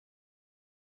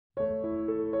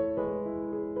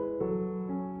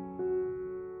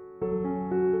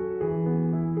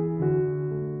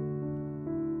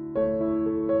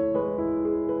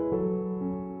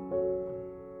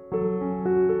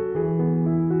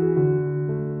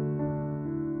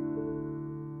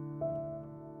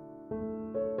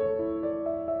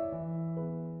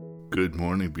Good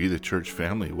morning, Be the Church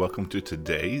family. Welcome to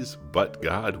today's But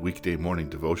God Weekday Morning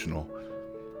Devotional.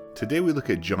 Today we look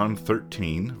at John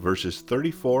 13, verses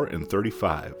 34 and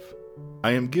 35.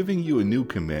 I am giving you a new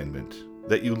commandment,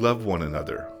 that you love one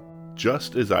another,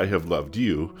 just as I have loved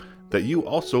you, that you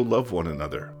also love one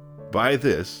another. By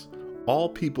this, all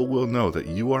people will know that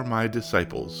you are my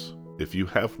disciples, if you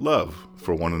have love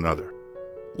for one another.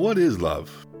 What is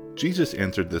love? Jesus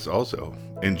answered this also.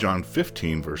 In John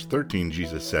 15, verse 13,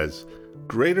 Jesus says,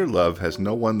 Greater love has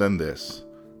no one than this,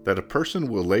 that a person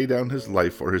will lay down his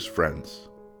life for his friends.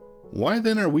 Why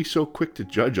then are we so quick to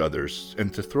judge others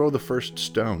and to throw the first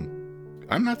stone?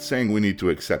 I'm not saying we need to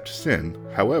accept sin.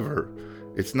 However,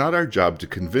 it's not our job to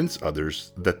convince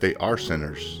others that they are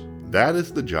sinners. That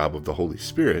is the job of the Holy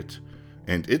Spirit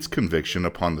and its conviction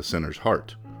upon the sinner's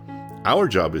heart. Our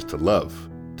job is to love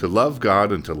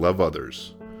God and to love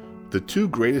others. The two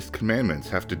greatest commandments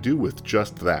have to do with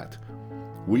just that.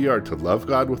 We are to love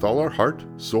God with all our heart,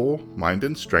 soul, mind,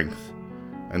 and strength,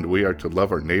 and we are to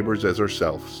love our neighbors as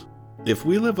ourselves. If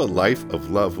we live a life of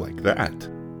love like that,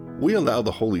 we allow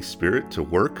the Holy Spirit to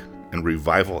work and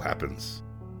revival happens.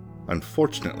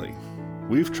 Unfortunately,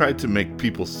 we've tried to make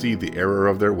people see the error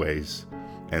of their ways,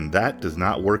 and that does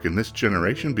not work in this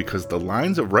generation because the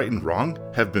lines of right and wrong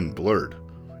have been blurred.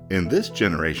 In this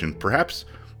generation, perhaps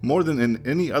more than in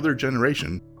any other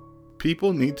generation,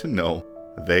 people need to know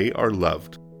they are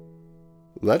loved.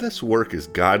 Let us work as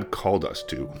God called us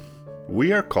to.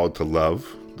 We are called to love,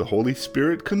 the Holy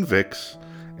Spirit convicts,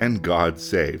 and God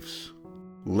saves.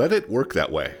 Let it work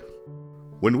that way.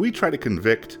 When we try to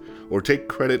convict or take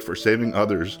credit for saving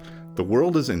others, the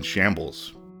world is in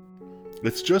shambles.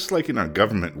 It's just like in our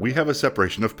government, we have a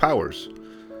separation of powers.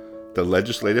 The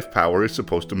legislative power is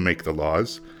supposed to make the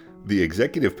laws, the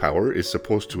executive power is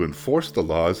supposed to enforce the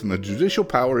laws, and the judicial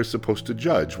power is supposed to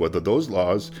judge whether those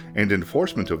laws and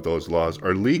enforcement of those laws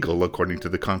are legal according to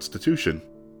the Constitution.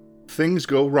 Things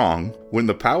go wrong when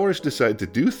the powers decide to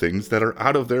do things that are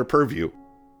out of their purview.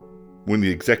 When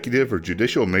the executive or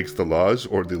judicial makes the laws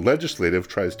or the legislative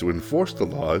tries to enforce the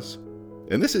laws,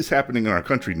 and this is happening in our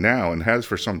country now and has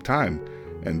for some time,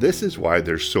 and this is why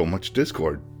there's so much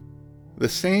discord. The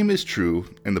same is true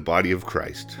in the body of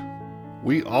Christ.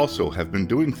 We also have been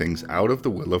doing things out of the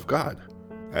will of God.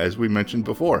 As we mentioned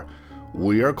before,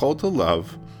 we are called to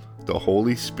love, the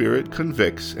Holy Spirit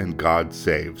convicts, and God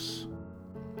saves.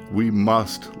 We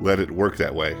must let it work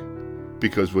that way,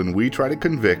 because when we try to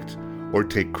convict or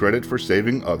take credit for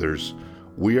saving others,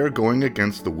 we are going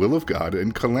against the will of God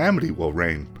and calamity will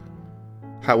reign.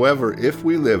 However, if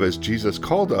we live as Jesus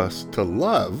called us to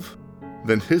love,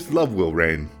 then His love will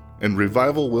reign and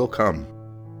revival will come.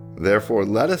 Therefore,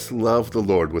 let us love the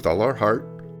Lord with all our heart,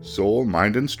 soul,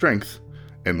 mind, and strength,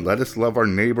 and let us love our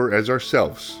neighbor as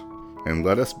ourselves, and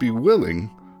let us be willing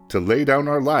to lay down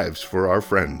our lives for our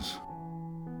friends.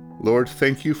 Lord,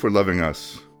 thank you for loving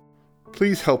us.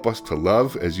 Please help us to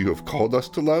love as you have called us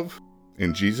to love.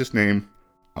 In Jesus' name,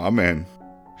 Amen.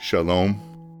 Shalom.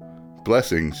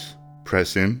 Blessings.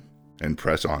 Press in and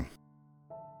press on.